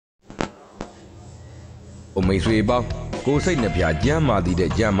မိတ်ဆွေပေါင်းကိုစိတ်နှပြကျမ်းမာတည်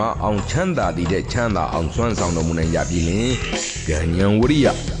တဲ့ကျမ်းမာအောင်ချမ်းသာတည်တဲ့ချမ်းသာအောင်စွမ်းဆောင်တော်မူနိုင်ကြပြီလင်ကံဉာဏ်ဝရိယ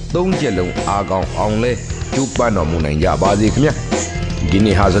သုံးချက်လုံးအားကောင်းအောင်လဲကျူးပန်းတော်မူနိုင်ကြပါစေခင်ဗျာဒီ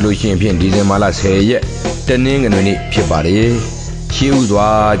နေ့ဟာဆိုလို့ရှိရင်ဖြင့်ဒီဇင်ဘာလ10ရက်တနင်္ဂနွေနေ့ဖြစ်ပါတယ်ရှေးဥစွာ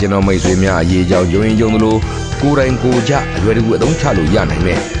ကျွန်တော်မိတ်ဆွေများအရေးကြောင်းယုံရင်ယုံသလိုကိုယ်တိုင်ကိုယ်ကြအလွယ်တကူအသုံးချလို့ရနိုင်မ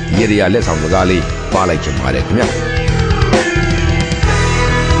ယ်ရေရလက်ဆောင်စကားလေးပါလိုက်ချင်ပါတယ်ခင်ဗျာ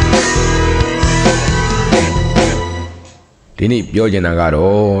ဒီနေ့ပြောချင်တာက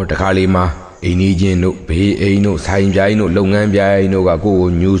တော့တခါလေးမှာအိမ်ကြီးချင်းတို့ဘေးအိမ်တို့ဆိုင်ပြိုင်းတို့လုပ်ငန်းပြိုင်းတို့ကကိုယ်ကို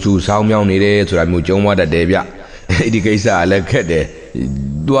ညူစုဆောင်းမြောင်းနေတယ်ဆိုတာမျိုးကြုံသွားတတ်တယ်ဗျအဲ့ဒီကိစ္စကလည်းခက်တယ်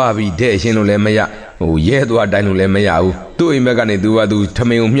တွားပြီးတဲ့ရှင်းလို့လည်းမရရဲသွားတိုင်းလို့လည်းမရဘူးသူ့အိမ်ဘက်ကနေသူကသူထ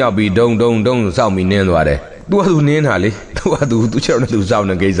မင်းကိုမြှောက်ပြီးဒုံစောက်ပြီးနင်းသွားတယ်သူကသူနင်းတာလေသူချောင်းနဲ့သူစောက်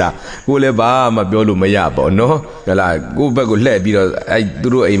နေကိစ္စကိုလည်းဘာမှပြောလို့မရပေါ့နော်ဟဲ့လားကိုယ့်ဘက်ကိုလှည့်ပြီးတော့အဲ့သူ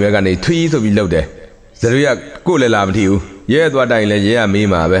တို့အိမ်ဘက်ကနေထွေးဆိုပြီးလှုပ်တယ်ဇရွေးကကိုလည်းလာမထီဘူးရဲသွားတိုင်းလည်းရဲရမေး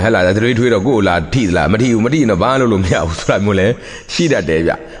မှာပဲဟဲ့လားဇရွေးထွေးတော့ကိုလာထိသလားမထီဘူးမထီတော့ဘာလို့မရဘူးဆိုတာမျိုးလဲရှိတတ်တယ်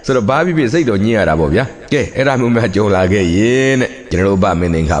ဗျဆိုတော့ဘာဖြစ်ဖြစ်စိတ်တော်ညစ်ရတာပေါ့ဗျာကဲအဲ့ဒါမျိုးမှကြုံလာခဲ့ရင်တဲ့ကျွန်တော်တို့ဗမ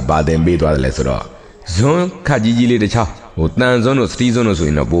င်းသင်္ခါပါတင်ပေးသွားတယ်လဲဆိုတော့ဇွန်းခတ်ကြီးလေးတစ်ချောင်းတန်ဇွန်းတို့စတီးဇွန်းတို့ဆိုရ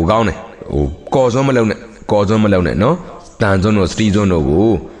င်တော့ပိုကောင်းတယ်ကော်ဇွန်းမလုံးနဲ့နော်တန်ဇွန်းတို့စတီးဇွန်းတို့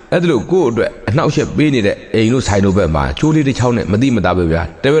ကိုအဲ့ဒါလို့ကိုယ့်အတွက်အနှောက်အယှက်ပေးနေတဲ့အိမ်တို့ဆိုင်တို့ဘက်မှာချိုးလေးတစ်ချောင်းနဲ့မတိမသားပဲဗျာ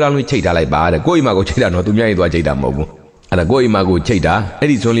တဲဝဲလောင်းလေးချိတ်ထားလိုက်ပါတဲ့ကိုယ့်အိမ်မှာကိုချိတ်တာတော့သူများရင်သွားချိတ်တာမဟုတ်ဘူးအဲ့ဒါကိုယ့်အိမ်မှာကိုချိတ်တာအဲ့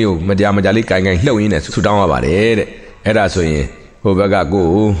ဒီဇွန်းလေးကိုမကြာလေးကိုင်လှုပ်ရင်းနဲ့ဆူတောင်းရပါတယ်တဲ့အဲ့ဒါဆိုရင်ဟိုဘက်ကကိုယ်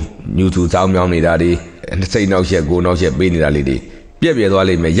ညူစုစောင်းမြောင်းနေတာတွေစိတ်နှောက်ယှက်ကိုနှောက်ယှက်ပေးနေတာလေးတွေပြက်သွား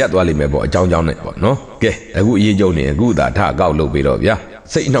လိမ့်မယ်ရက်သွားလိမ့်မယ်ပေါ့အကြောင်းနဲ့ပေါ့နော်ကဲအခုအရေးကြုံနေအခုသာထအကောက်လုပ်ပြီးတော့ဗျာ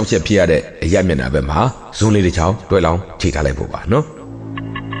စိတ်နှောက်ယှက်ဖြစ်ရတဲ့အရက်မျက်နှာဘက်မှာဇွန်းလေးတစ်ချောင်းတွဲလောင်းချိတ်ထားလိုက်ဖို့ပါနော်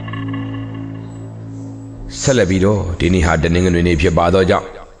ဆက်လက်ပြီးတော့ဒီနေ့ဟာတနင်္ဂနွေနေ့ဖြစ်ပါတော့ကြောင့်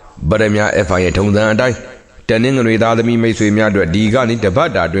ဗရမများ F1 ရဲ့ထုံစံအတိုင်းတနင်္ဂနွေသားသမီးမိတ်ဆွေများအတွက်ဒီကနေ့တပတ်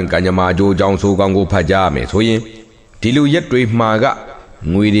တာအတွင်းကံကြမ္မာအကျိုးအကြောင်းဆိုကောင်းကိုဖတ်ကြားရမယ်ဆိုရင်ဒီလိုရက်တွေမှာက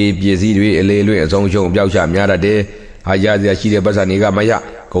ငွေတွေပစ္စည်းတွေအလေလွင့်အဆုံးရှုံးအပြောက်ချများတတ်တယ်ဟာရစရာရှိတဲ့ပတ်စံတွေကမရ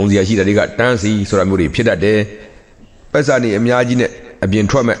ဂုံစရာရှိတဲ့တွေကတန်းစီဆိုတာမျိုးတွေဖြစ်တတ်တယ်ပတ်စံတွေအများကြီးနဲ့အပြင်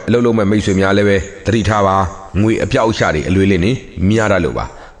ထွက်မဲ့အလုပ်လုပ်မဲ့မိတ်ဆွေများလည်းပဲသတိထားပါငွေအပြောက်ချတွေအလွေလေးနေများတတ်လို့ပါ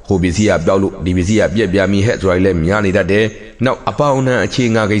ဟိုပစ္စည်းကပြောက်လို့ဒီပစ္စည်းကပြက်ပြမီဟဲ့ဆိုတာလည်းများနေတတ်တယ်နောက်အပေါင်းနဲ့အခြေ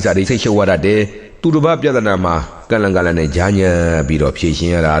ငါကိစ္စတွေစိတ်ရှုပ်ရတတ်တယ်သူတစ်ပတ်ပြဿနာမှာကလန်နဲ့ဂျာညံပြီးတော့ဖြည့်ရှ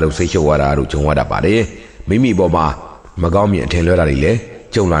င်းရတာတို့စိတ်ရှုပ်ရတာတို့ဂျုံရတတ်ပါတယ်မိမိပေါ်မှာမကောင်းမြင်အထင်လွဲတာတွေလည်း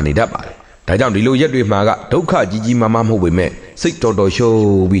ကြုံလာနေတတ်ပါတယ်ဒါကြောင့်ဒီလိုရက်တွေမှာကဒုက္ခကြီးမားမဟုတ်ပေမဲ့စိတ်တော်ရှုပ်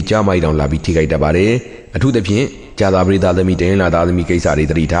ပြီးကြားမိုက်တောင်လာပြီးထိခိုက်တတ်ပါတယ်အထူးသဖြင့်ဂျာသာပရိသသမီးတင်းလာသားသမီးကိစ္စတွေ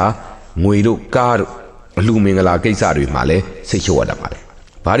တတိထားငွေတို့ကားတို့အလှမင်္ဂလာကိစ္စတွေမှာလည်းစိတ်ရှုပ်ရတတ်ပါတယ်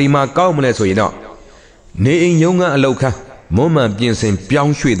ဘာဒီမှာကောက်မလဲဆိုရင်တော့နေအိမ်ရုံးခန်းအလောက်ခန်းမွမ်းမံပြင်ဆင်ပြော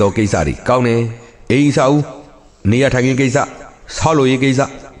င်းရွှေ့သောကိစ္စတွေကောင်းတယ်အိမ်စာဦးနေရထိုင်ခင်းကိစ္စဆောက်လုပ်ရေးကိစ္စ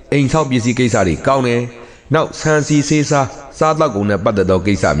အိမ်ဆောက်ပစ္စည်းကိစ္စတွေကောင်းတယ်နောက်ဆန်စီဆေးစားသောက်ကုန်နဲ့ပတ်သက်သော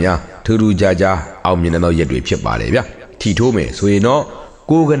ကိစ္စများထူးခြားအောင်မြင်သောရက်တွေဖြစ်ပါတယ်ဗျထီထိုးမယ်ဆိုရင်တော့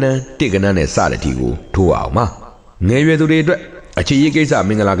ကိုကနန်းတစ်ကနန်းနဲ့စတဲ့ထီကိုထိုးအောင်ပါငယ်ရွယ်သူတွေအတွက်အခြေရေးကိစ္စမ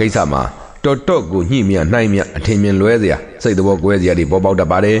င်္ဂလာကိစ္စမှာတော်ကိုညှိမြနှိုင်းမြအထင်မြင်လွဲစရာစိတ်တော်ကွဲစရာတွေပေါ်ပေါက်တတ်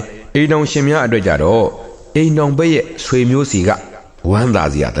ပါတယ်အိမ်တော်ရှင်များအတွက်ကြတော့အိမ်တော်ဘက်ရဲ့ဆွေမျိုးစီကဝမ်းသာ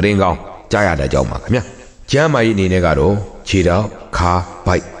စရာတရင်ကောင်းကြားရတဲ့ကြောင်းပါခင်ဗျကျမ်းမာရေးအနေနဲ့ကတော့ခြေတော်ခါ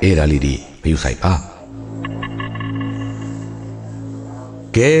ဘိုက်အဲ့ဒါလေးတွေမယူဆိုင်ပါ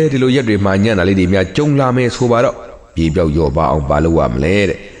ကဲဒီလိုရက်တွေမှာညံ့တာလေးတွေများကြုံလာမယ်ဆိုပါတော့ပြေပြောက်ရော့ပါအောင်ဘာလို့ရမလဲ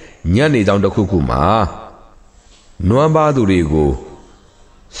တဲ့ညံ့နေကြောင်းတစ်ခုမှာနွမ်းပါသူတွေကို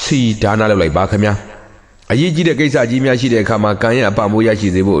စီဒါနာလုပ်လိုက်ပါခင်ဗျာအရေးကြီးတဲ့ကိစ္စကြီးများရှိတဲ့အခါမှာကံရဲ့အပမိုးရရှိ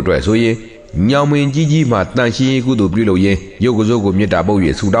စေဖို့အတွက်ဆိုရင်ညောင်မင်ကြီးမှာတန်ရှင်းကုသိုလ်ပြုလုပ်ရင်းရုပ်ကစိုးကိုမြတ်တာပုတ်ရ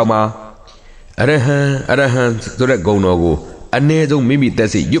ဆူတောင်းပါအရဟံဆိုတဲ့ဂုဏ်တော်ကိုအ ਨੇ ဆုံးမိမိသက်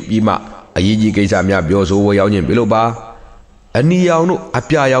စိတ်ရွတ်ပြီးမှအရေးကြီးကိစ္စများပြောဆိုဝေရောက်ခြင်းပြုလုပ်ပါအနီရောင်တို့အ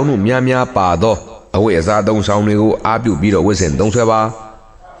ပြာရောင်တို့များပါသောအဝတ်အစားသုံးဆောင်တွေကိုအားပြုပြီးတော့ဝတ်ဆင်သုံးဆွဲပါ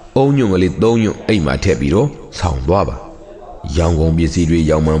အုံညွန့်ကလေး၃ညွန့်အိမ်မှာထည့်ပြီးတော့ဆောင်းသွားပါရောင်ကုန်ပစ္စည်းတွေ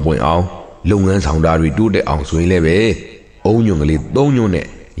ရောင်မှန်ပွင့်အောင်လုပ်ငန်းဆောင်တာတွေတိုးတက်အောင်ဆိုရင်လည်းပဲအုံညွန့်ကလေး၃ညွန့်နဲ့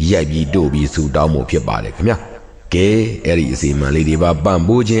ရိုက်ပြီးတို့ပြီးဆူတောင်းမှုဖြစ်ပါတယ်ခင်ဗျကဲအဲ့ဒီအစီအမံလေးတွေပါပံ့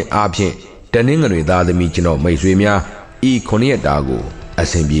ပိုးခြင်းအားဖြင့်တနင်္ဂနွေသားသမီးကျွန်တော်မိတ်ဆွေများဤ9ရက်တာကိုအ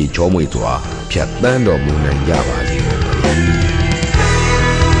စဉ်ပြေချောမွေစွာဖြတ်တန်းတော်မူနိုင်ကြပါစေ